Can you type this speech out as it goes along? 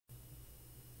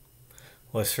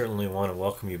Well, I certainly want to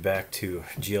welcome you back to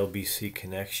GLBC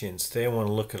Connections. Today I want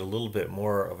to look at a little bit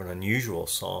more of an unusual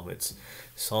psalm. It's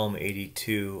Psalm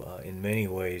 82. In many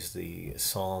ways, the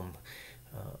psalm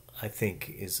I think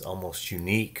is almost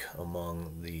unique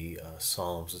among the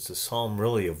psalms. It's a psalm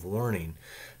really of warning.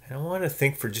 And I want to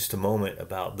think for just a moment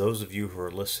about those of you who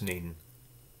are listening,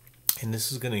 and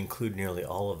this is going to include nearly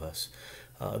all of us,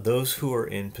 those who are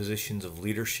in positions of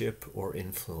leadership or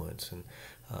influence. And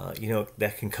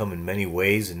that can come in many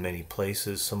ways, in many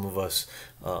places. Some of us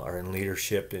are in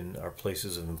leadership in our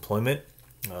places of employment.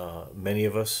 Many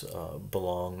of us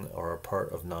belong or are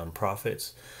part of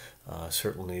nonprofits.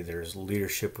 Certainly there's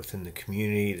leadership within the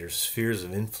community. There's spheres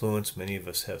of influence. Many of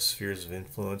us have spheres of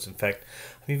influence. In fact,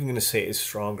 I'm even going to say it's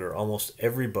stronger. Almost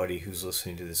everybody who's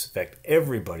listening to this, in fact,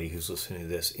 everybody who's listening to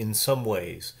this, in some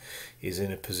ways, is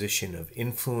in a position of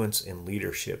influence and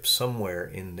leadership somewhere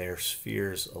in their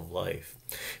spheres of life.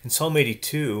 And Psalm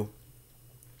 82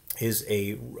 is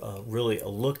really a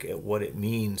look at what it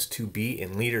means to be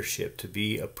in leadership, to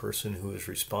be a person who is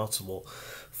responsible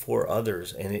for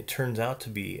others. And it turns out to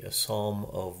be a psalm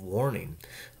of warning.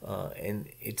 And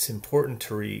it's important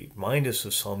to remind us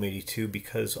of Psalm 82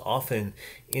 because often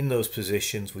in those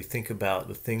positions we think about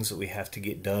the things that we have to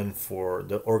get done for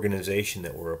the organization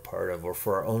that we're a part of, or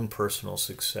for our own personal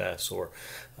success, or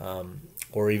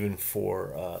even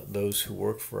for those who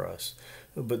work for us.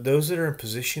 But those that are in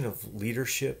position of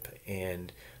leadership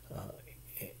and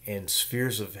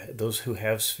spheres of those who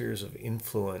have spheres of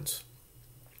influence,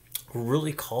 we're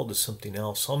really called to something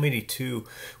else. Psalm 82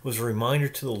 was a reminder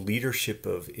to the leadership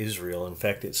of Israel. In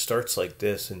fact, it starts like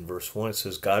this in verse 1. It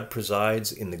says, God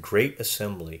presides in the great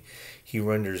assembly. He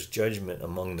renders judgment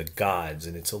among the gods.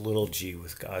 And it's a little g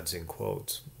with gods in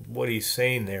quotes. What he's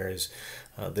saying there is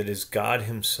that is God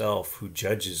himself who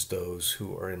judges those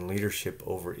who are in leadership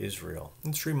over Israel.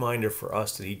 It's a reminder for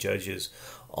us that he judges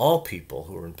all people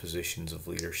who are in positions of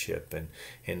leadership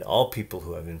and all people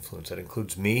who have influence. That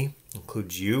includes me,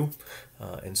 includes you.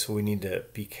 And so we need to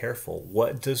be careful.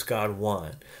 What does God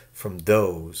want from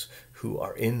those who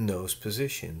are in those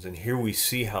positions? And here we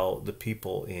see how the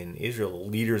people in Israel, the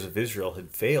leaders of Israel,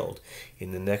 had failed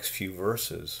in the next few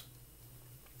verses.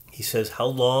 He says, how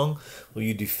long will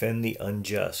you defend the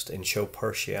unjust and show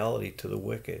partiality to the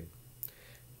wicked?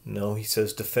 No, he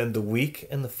says, defend the weak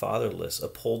and the fatherless,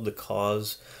 uphold the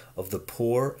cause of the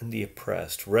poor and the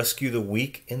oppressed, rescue the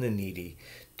weak and the needy,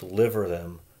 deliver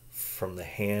them from the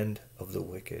hand of the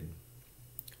wicked.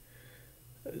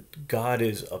 God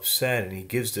is upset, and he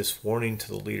gives this warning to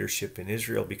the leadership in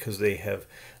Israel because they have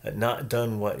not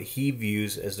done what he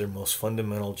views as their most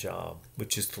fundamental job,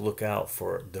 which is to look out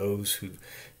for those who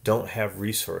don't have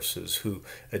resources, who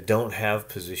don't have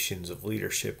positions of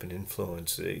leadership and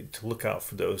influence, to look out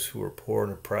for those who are poor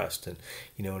and oppressed. And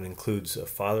it includes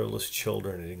fatherless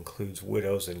children, it includes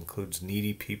widows, it includes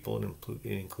needy people,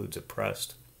 it includes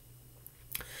oppressed.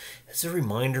 It's a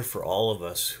reminder for all of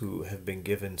us who have been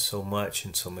given so much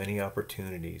and so many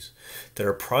opportunities that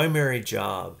our primary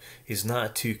job is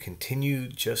not to continue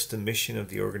just the mission of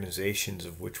the organizations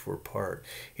of which we're part.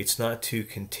 It's not to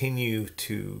continue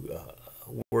to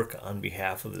work on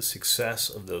behalf of the success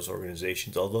of those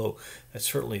organizations, although that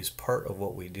certainly is part of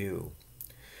what we do.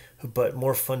 But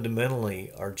more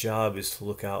fundamentally, our job is to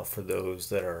look out for those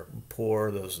that are poor,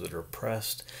 those that are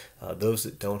oppressed, those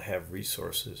that don't have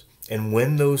resources. And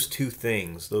when those two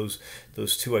things, those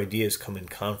two ideas come in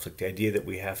conflict, the idea that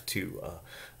we have to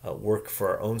work for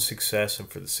our own success and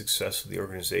for the success of the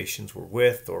organizations we're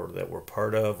with or that we're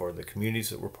part of or the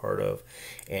communities that we're part of,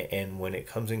 and when it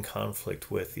comes in conflict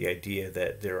with the idea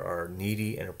that there are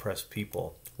needy and oppressed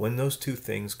people, when those two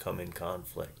things come in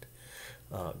conflict,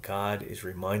 God is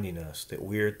reminding us that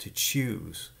we are to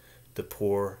choose the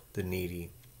poor, the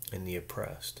needy, and the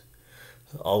oppressed.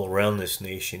 All around this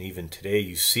nation, even today,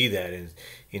 you see that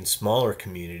in smaller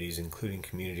communities, including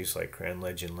communities like Grand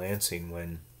Ledge and Lansing,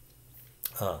 when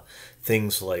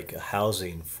things like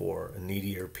housing for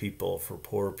needier people, for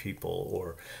poorer people,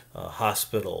 or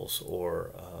hospitals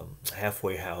or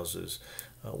halfway houses,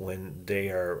 when they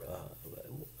are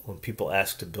when people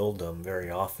ask to build them, very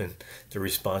often the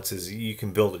response is, you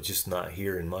can build it, just not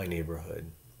here in my neighborhood.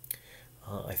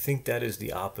 I think that is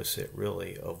the opposite,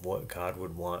 really, of what God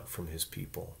would want from his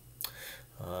people.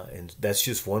 And that's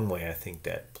just one way I think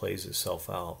that plays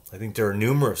itself out. I think there are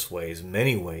numerous ways,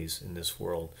 many ways in this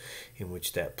world in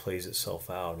which that plays itself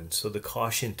out. And so the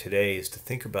caution today is to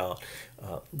think about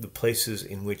the places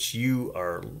in which you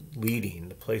are leading,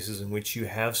 the places in which you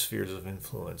have spheres of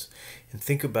influence, and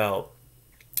think about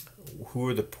Who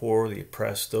are the poor, the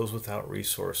oppressed, those without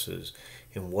resources,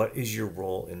 and what is your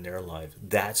role in their lives?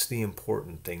 That's the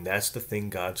important thing. That's the thing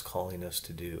God's calling us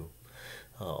to do.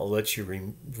 I'll let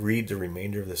you read the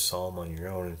remainder of the psalm on your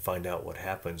own and find out what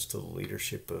happens to the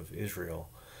leadership of Israel.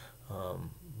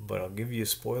 But I'll give you a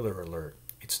spoiler alert.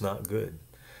 It's not good.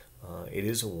 It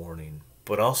is a warning,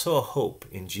 but also a hope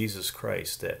in Jesus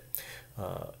Christ that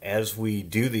as we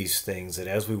do these things, that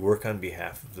as we work on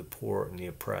behalf of the poor and the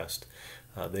oppressed,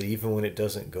 that even when it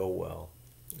doesn't go well,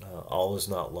 all is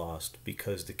not lost,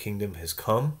 because the kingdom has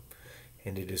come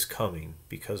and it is coming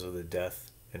because of the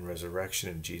death and resurrection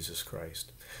of Jesus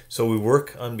Christ. So we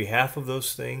work on behalf of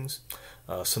those things.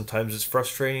 Sometimes it's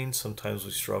frustrating, sometimes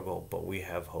we struggle, but we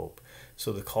have hope.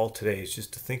 So the call today is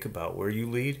just to think about where you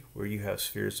lead, where you have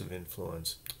spheres of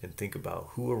influence, and think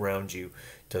about who around you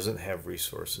doesn't have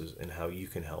resources and how you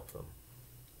can help them.